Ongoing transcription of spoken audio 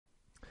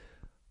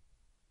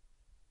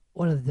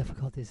One of the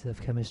difficulties of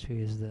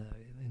chemistry is the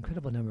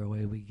incredible number of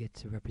ways we get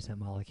to represent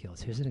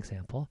molecules. Here's an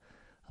example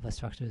of a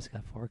structure that's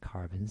got 4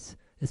 carbons.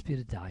 It's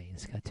butadiene.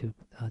 It's got 2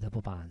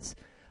 double bonds.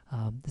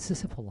 This is a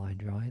simple line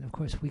drawing. Of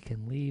course, we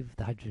can leave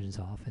the hydrogens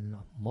off, and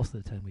most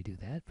of the time we do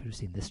that,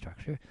 producing this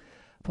structure.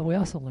 But we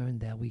also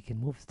learned that we can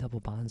move the double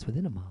bonds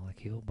within a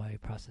molecule by a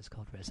process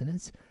called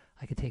resonance.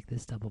 I could take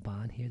this double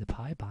bond here, the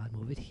pi bond,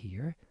 move it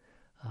here.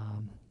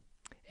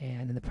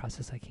 And in the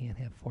process, I can't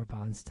have 4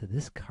 bonds to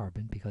this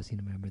carbon because,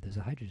 remember, there's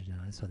a hydrogen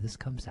on it, so this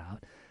comes out.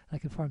 And I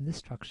can form this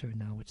structure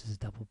now, which is a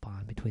double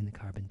bond between the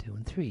carbon 2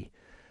 and 3.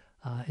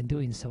 In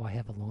doing so, I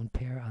have a lone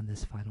pair on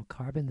this final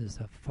carbon. There's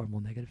a formal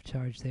negative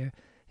charge there.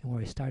 And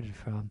where I started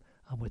from,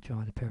 I'm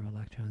withdrawing a pair of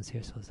electrons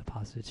here, so there's a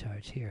positive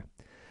charge here.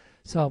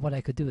 So what I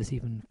could do is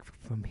even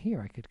from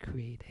here, I could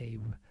create a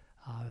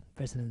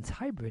resonance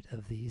hybrid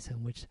of these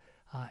in which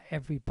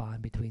every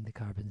bond between the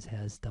carbons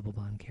has double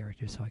bond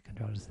character, so I can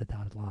draw this as a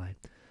dotted line.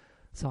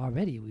 So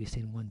already we've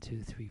seen 1,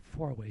 2, 3,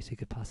 4 ways you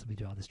could possibly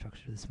draw the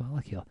structure of this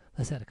molecule.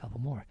 Let's add a couple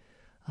more.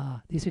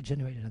 These are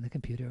generated on the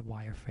computer, a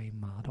wireframe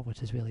model,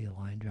 which is really a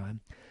line drawing.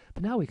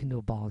 But now we can do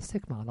a ball and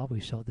stick model. We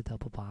show the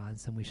double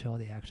bonds and we show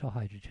the actual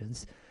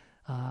hydrogens.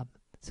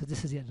 So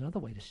this is yet another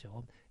way to show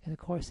them. And of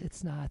course,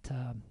 it's not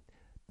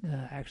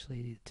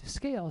actually to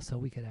scale, so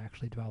we could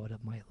actually draw what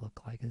it might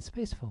look like in a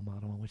space flow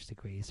model in which the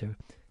grays are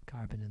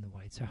carbon and the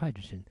whites are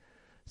hydrogen.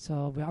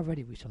 So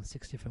we've shown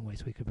 6 different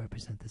ways we could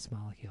represent this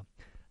molecule.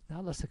 Now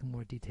let's look in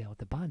more detail at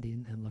the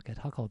bonding and look at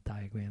Huckel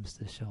diagrams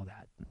to show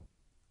that.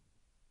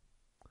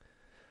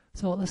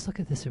 So let's look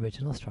at this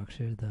original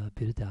structure, the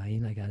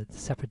butadiene. I got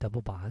separate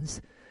double bonds.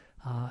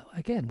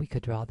 Again, we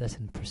could draw this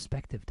in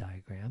perspective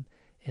diagram.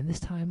 And this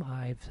time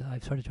I've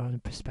sort of drawn in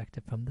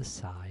perspective from the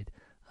side.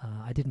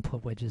 I didn't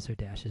put wedges or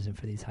dashes in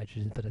for these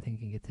hydrogens, but I think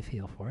you can get the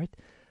feel for it.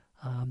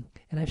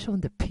 And I've shown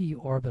the p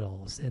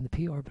orbitals, and the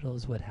p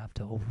orbitals would have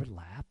to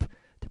overlap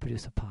to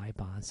produce a pi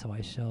bond. So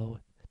I show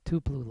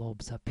 2 blue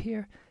lobes up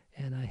here,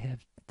 and I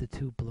have the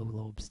 2 blue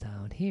lobes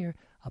down here,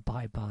 a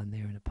pi bond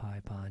there and a pi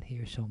bond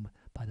here, shown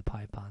by the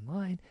pi bond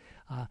line.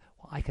 Well,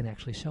 I can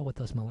actually show what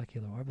those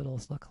molecular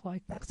orbitals look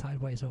like.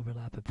 Sideways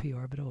overlap of p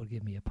orbital will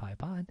give me a pi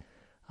bond.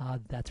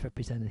 That's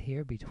represented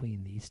here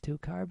between these 2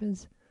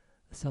 carbons.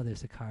 So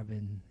there's a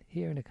carbon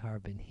here and a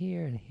carbon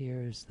here, and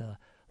here's the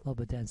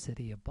lobe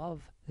density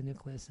above the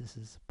nucleus. This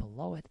is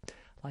below it.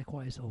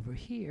 Likewise over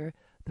here,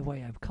 the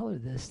way I've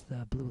colored this,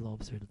 the blue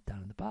lobes are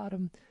down at the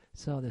bottom.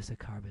 So there's a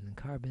carbon and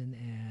carbon,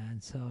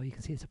 and so you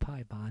can see it's a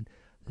pi bond.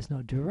 There's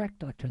no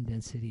direct electron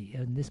density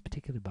in this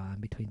particular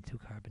bond between 2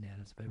 carbon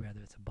atoms, but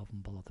rather it's above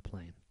and below the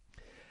plane.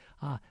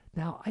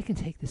 Now I can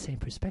take the same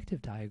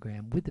perspective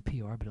diagram with the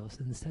p orbitals,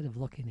 and instead of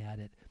looking at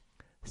it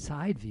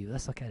side view,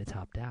 let's look at it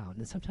top down.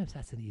 And sometimes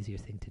that's an easier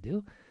thing to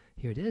do.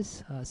 Here it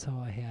is. So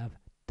I have,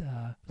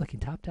 looking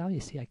top down, you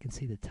see I can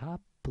see the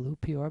top blue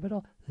p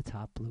orbital, the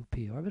top blue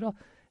p orbital,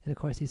 and of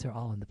course these are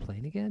all in the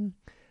plane again.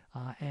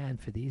 And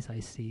for these I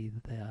see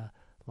the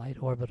light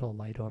orbital.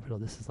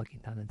 This is looking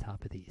down on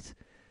top of these.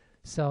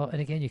 So,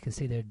 and again, you can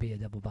see there'd be a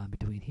double bond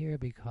between here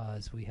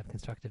because we have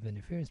constructive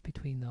interference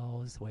between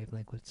those. The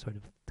wavelength would sort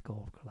of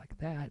go like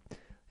that.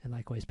 And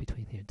likewise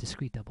between here,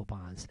 discrete double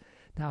bonds.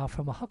 Now,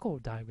 from a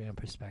Huckel diagram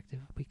perspective,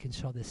 we can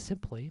show this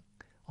simply,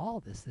 all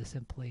this is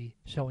simply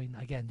showing,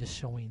 again, just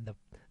showing the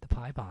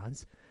pi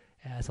bonds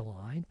as a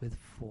line with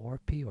 4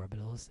 p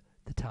orbitals.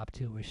 The top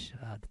 2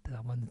 are,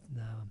 the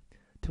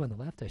 2 on the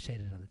left are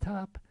shaded on the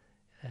top,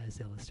 as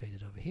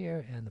illustrated over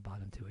here, and the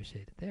bottom 2 are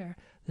shaded there.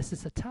 This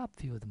is a top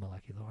view of the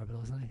molecular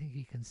orbitals, and I think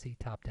you can see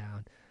top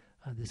down,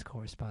 this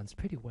corresponds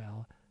pretty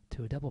well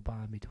to a double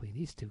bond between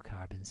these 2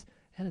 carbons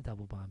and a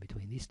double bond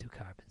between these 2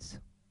 carbons.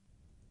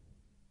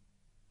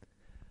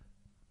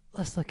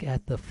 Let's look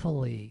at the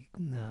fully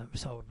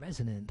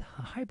resonant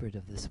hybrid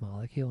of this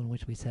molecule, in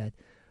which we said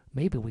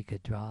maybe we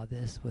could draw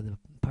this with a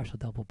partial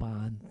double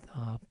bond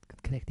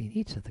connecting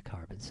each of the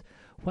carbons.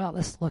 Well,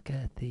 let's look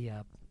at the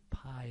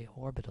pi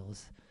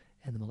orbitals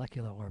and the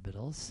molecular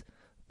orbitals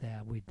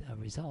that would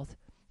result.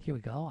 Here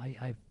we go.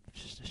 I've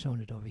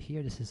shown it over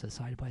here. This is a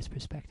sidewise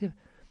perspective.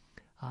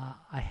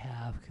 I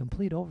have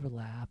complete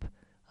overlap,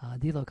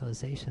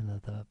 delocalization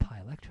of the pi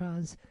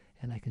electrons,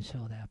 and I can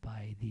show that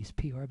by these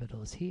p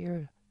orbitals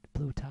here,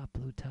 blue top,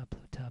 blue top,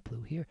 blue top,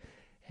 blue here.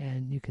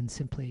 And you can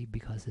simply,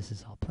 because this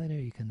is all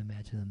planar, you can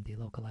imagine them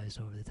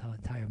delocalized over the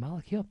entire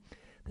molecule.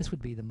 This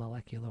would be the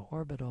molecular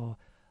orbital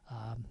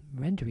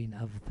rendering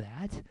of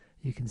that.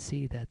 You can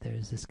see that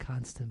there's this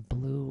constant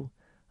blue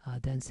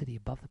density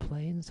above the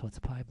plane, so it's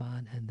a pi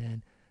bond, and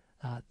then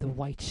the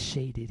white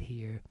shaded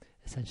here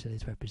essentially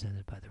is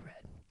represented by the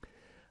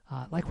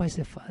red. Likewise,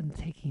 if I'm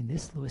taking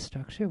this Lewis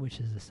structure, which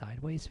is a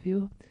sideways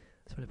view,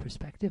 sort of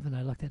perspective, and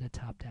I looked at it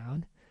top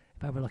down,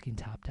 if I were looking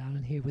top down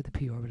in here with the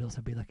p orbitals,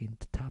 I'd be looking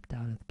top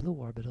down at the blue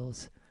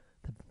orbitals,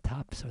 the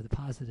tops are the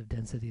positive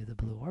density of the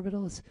blue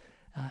orbitals,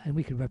 and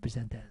we could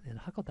represent that in a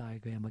Huckel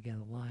diagram,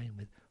 again, a line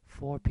with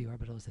 4 p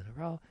orbitals in a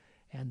row,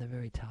 and the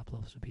very top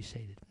lobes would be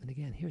shaded. And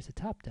again, here's a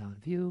top-down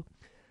view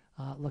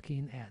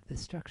looking at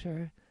this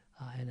structure.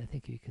 And I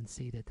think you can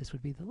see that this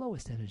would be the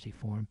lowest energy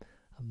form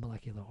of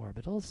molecular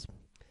orbitals,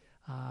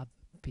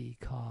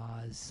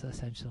 because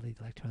essentially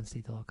the electrons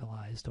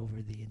delocalized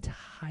over the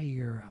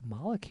entire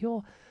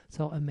molecule.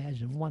 So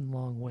imagine one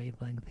long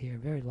wavelength here,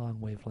 very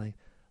long wavelength,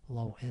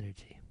 low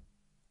energy.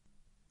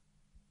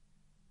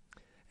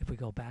 If we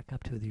go back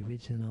up to the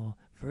original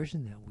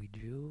version that we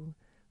drew,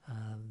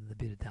 the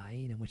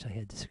butadiene, in which I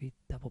had discrete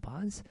double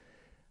bonds,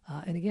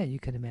 and again, you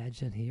can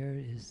imagine here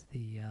is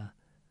the,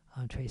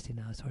 I'm tracing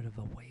now sort of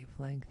a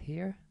wavelength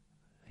here,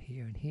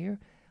 here and here,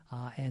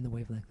 and the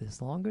wavelength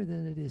is longer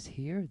than it is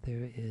here.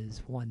 There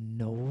is one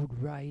node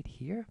right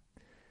here.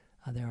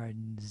 There are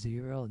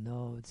 0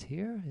 nodes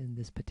here in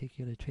this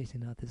particular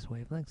tracing out this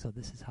wavelength, so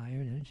this is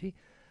higher in energy.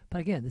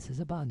 But again, this is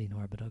a bonding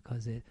orbital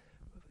because it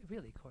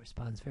really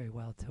corresponds very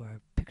well to our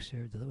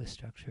picture, the Lewis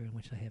structure, in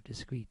which I have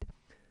discrete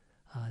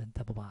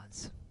double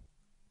bonds.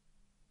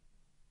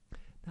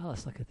 Now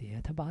let's look at the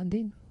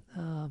antibonding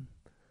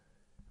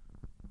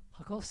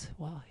Huckels.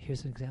 Well,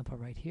 here's an example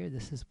right here.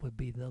 This would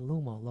be the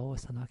LUMO,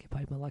 lowest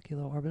unoccupied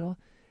molecular orbital.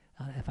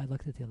 If I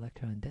looked at the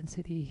electron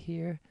density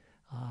here,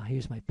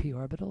 here's my p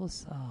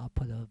orbitals. I'll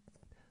put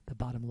the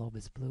bottom lobe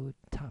is blue,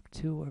 top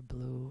 2 are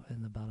blue,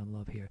 and the bottom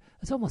lobe here.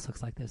 It almost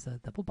looks like there's a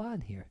double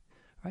bond here,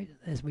 right,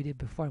 as we did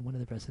before in one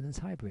of the resonance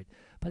hybrid.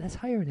 But that's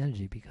higher in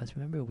energy because,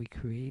 remember, we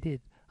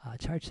created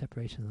charge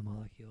separation of the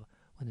molecule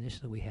when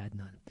initially we had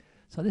none.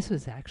 So this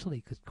was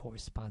actually could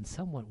correspond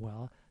somewhat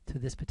well to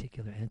this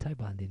particular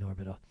antibonding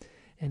orbital.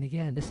 And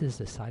again, this is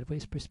the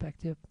sideways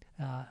perspective.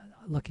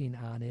 Looking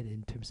on it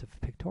in terms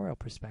of pictorial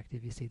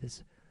perspective, you see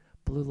this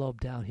blue lobe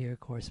down here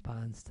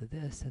corresponds to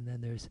this, and then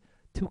there's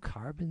 2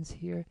 carbons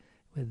here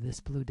with this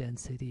blue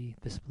density,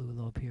 this blue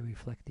lobe here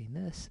reflecting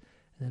this,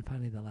 and then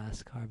finally the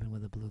last carbon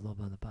with a blue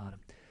lobe on the bottom.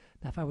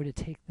 Now if I were to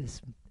take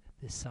this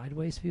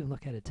sideways view and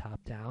look at it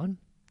top down,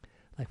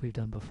 like we've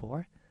done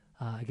before,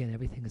 again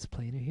everything is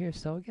planar here,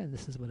 so again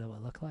this is what it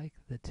would look like,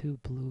 the 2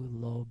 blue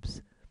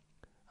lobes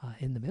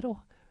in the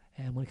middle,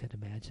 and one could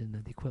imagine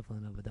the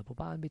equivalent of a double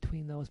bond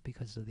between those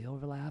because of the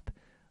overlap,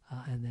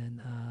 and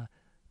then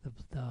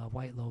the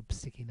white lobe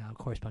sticking out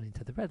corresponding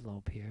to the red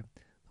lobe here,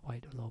 the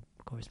white lobe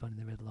corresponding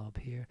to the red lobe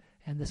here,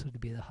 and this would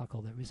be the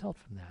Huckel that result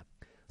from that.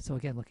 So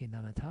again, looking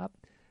down on top,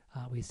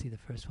 we see the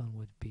first one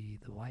would be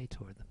the white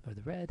or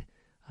the red,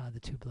 the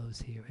 2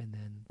 blues here, and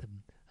then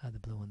the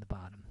blue on the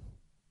bottom.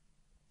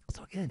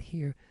 So again,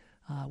 here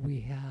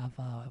we have,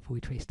 if we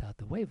traced out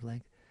the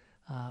wavelength,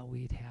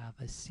 we'd have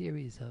a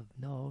series of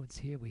nodes.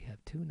 Here we have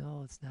 2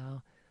 nodes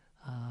now,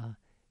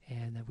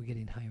 and we're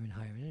getting higher and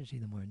higher energy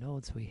the more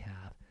nodes we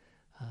have.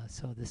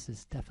 So this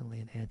is definitely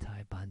an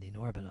anti-bonding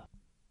orbital.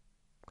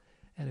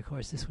 And of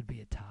course, this would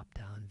be a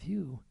top-down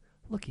view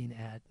looking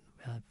at,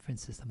 for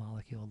instance, the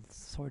molecule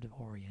sort of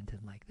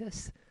oriented like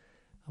this.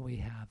 We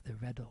have the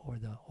red or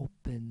the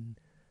open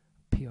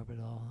p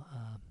orbital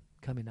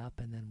coming up,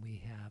 and then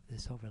we have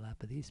this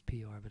overlap of these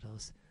p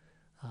orbitals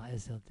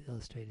as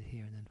illustrated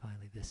here, and then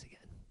finally this again.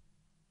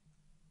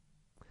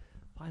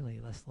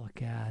 Finally, let's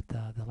look at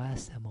the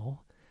last MO,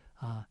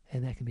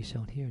 and that can be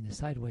shown here in the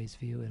sideways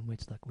view, in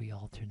which we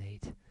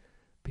alternate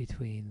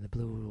between the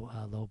blue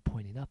lobe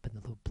pointing up and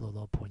the blue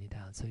lobe pointing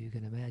down. So you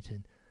can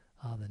imagine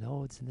the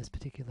nodes in this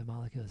particular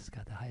molecule. It's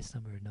got the highest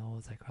number of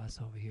nodes. I cross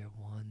over here,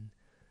 1,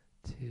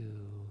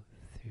 2,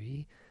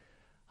 3.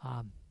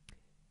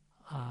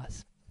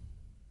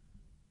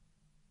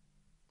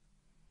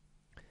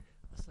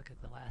 Let's look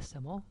at the last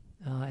MO,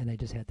 and I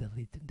just had to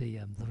delete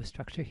the Lewis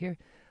structure here.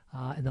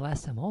 In the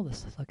last MO,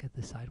 let's look at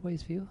the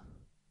sideways view.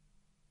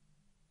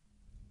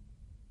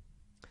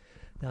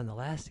 Now in the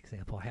last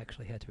example, I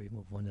actually had to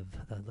remove one of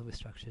the Lewis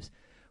structures,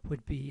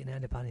 would be an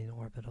antibonding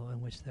orbital in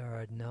which there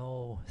are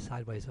no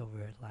sideways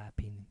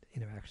overlapping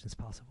interactions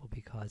possible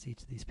because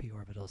each of these p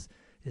orbitals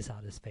is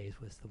out of phase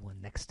with the one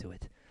next to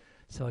it.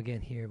 So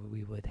again, here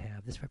we would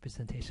have this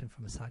representation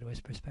from a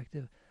sideways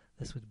perspective.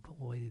 This would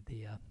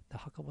be the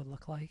Huckel would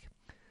look like.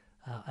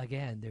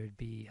 Again, there would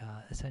be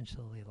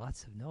essentially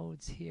lots of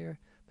nodes here,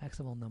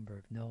 maximal number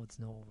of nodes,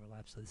 no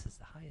overlap. So this is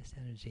the highest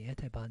energy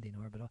antibonding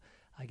orbital.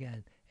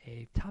 Again,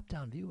 a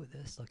top-down view of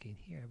this, looking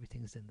here,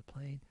 everything's in the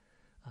plane.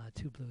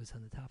 2 blues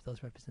on the top,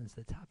 those represents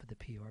the top of the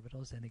p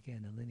orbitals. And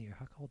again, a linear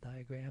Huckel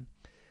diagram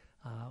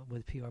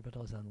with p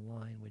orbitals on the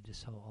line would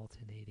just show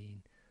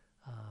alternating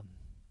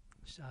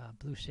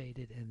blue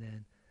shaded and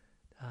then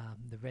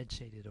the red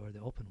shaded or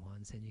the open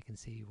ones, and you can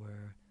see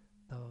where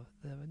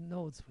the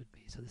nodes would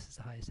be. So this is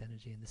the highest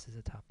energy, and this is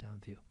a top-down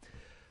view.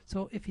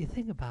 So if you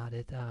think about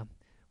it,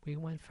 we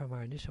went from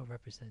our initial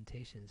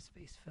representation,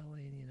 space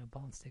filling,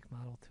 ball and stick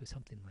model, to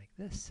something like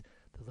this,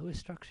 the Lewis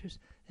structures.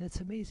 And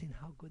it's amazing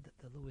how good that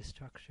the Lewis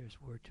structures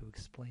were to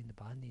explain the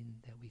bonding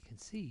that we can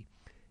see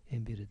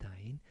in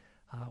butadiene.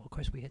 Of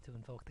course, we had to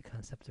invoke the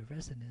concept of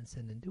resonance,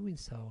 and in doing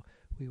so,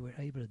 we were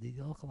able to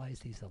delocalize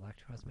these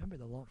electrons. Remember,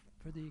 the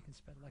further you can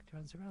spread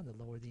electrons around,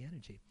 the lower the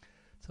energy.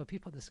 So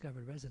people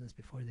discovered resonance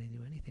before they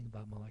knew anything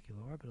about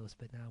molecular orbitals,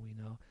 but now we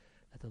know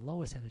that the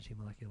lowest energy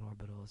molecular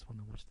orbital is one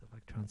in which the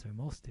electrons are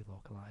most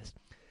delocalized.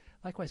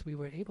 Likewise, we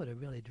were able to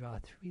really draw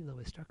 3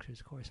 Lewis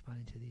structures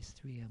corresponding to these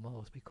 3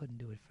 MOs. We couldn't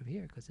do it from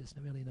here because there's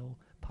really no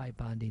pi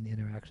bonding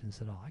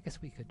interactions at all. I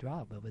guess we could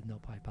draw it, but with no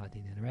pi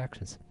bonding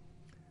interactions.